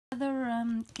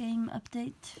game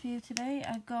update for you today.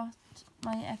 I've got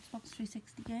my Xbox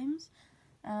 360 games.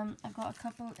 I've got a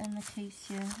couple in the case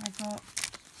here. I've got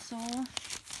Saw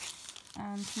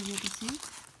and Trivial Pursuit,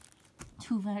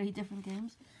 two very different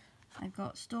games. I've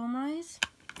got Stormrise,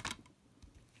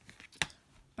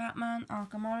 Batman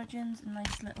Arkham Origins, a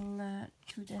nice little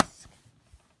 2-disc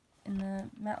in the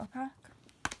metal pack.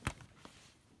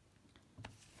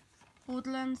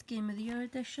 Borderlands Game of the Year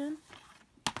edition.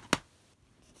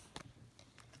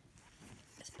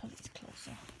 Let's pull it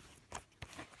closer.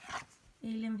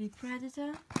 Alien v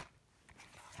Predator,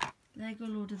 Lego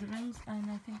Lord of the Rings, and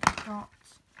I think I've got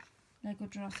Lego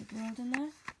Jurassic World in there.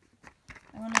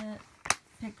 I want to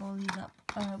pick all these up.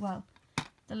 Well,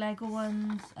 the Lego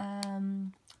ones,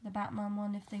 the Batman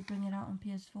one if they bring it out on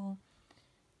PS4,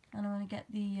 and I want to get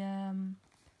the,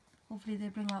 hopefully they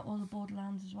bring out all the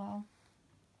Borderlands as well.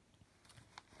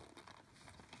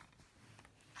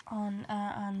 And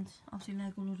obviously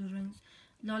Lego Lord of the Rings.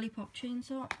 Lollipop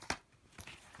Chainsaw,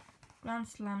 Grand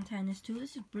Slam Tennis 2,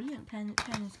 this is a brilliant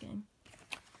tennis game.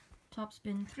 Top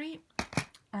Spin 3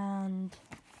 and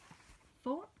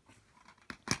 4.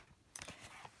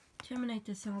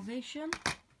 Terminator Salvation,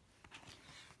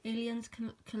 Aliens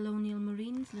Colonial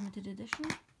Marines Limited Edition,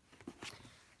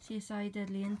 CSI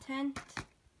Deadly Intent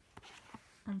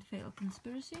and Fatal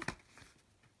Conspiracy,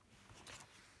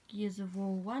 Gears of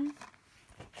War 1,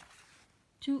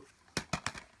 2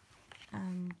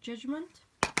 and Judgment.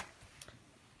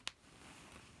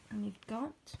 And you've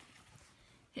got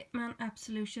Hitman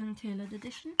Absolution Tailored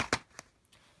Edition,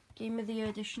 Game of the Year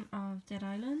edition of Dead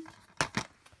Island,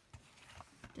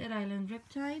 Dead Island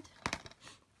Riptide,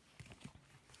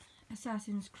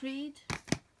 Assassin's Creed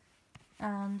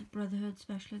and Brotherhood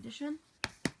Special Edition,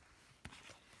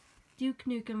 Duke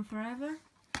Nukem Forever,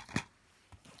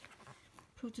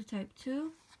 Prototype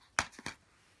 2,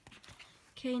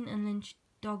 Kane and Lynch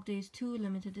Dog Days 2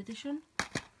 Limited Edition,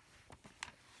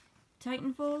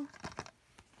 Titanfall,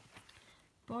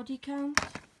 Body Count,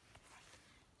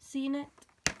 CNET,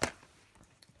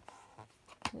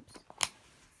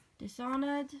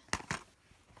 Dishonored,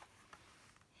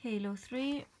 Halo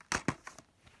 3,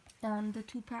 and the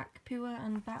 2-pack Pure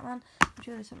and Batman. I'm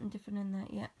sure there's something different in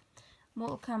that yet.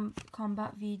 Mortal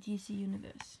Kombat v DC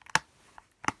Universe.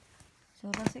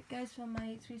 So that's it guys for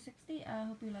my 360. I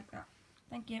hope you like that.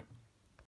 Thank you.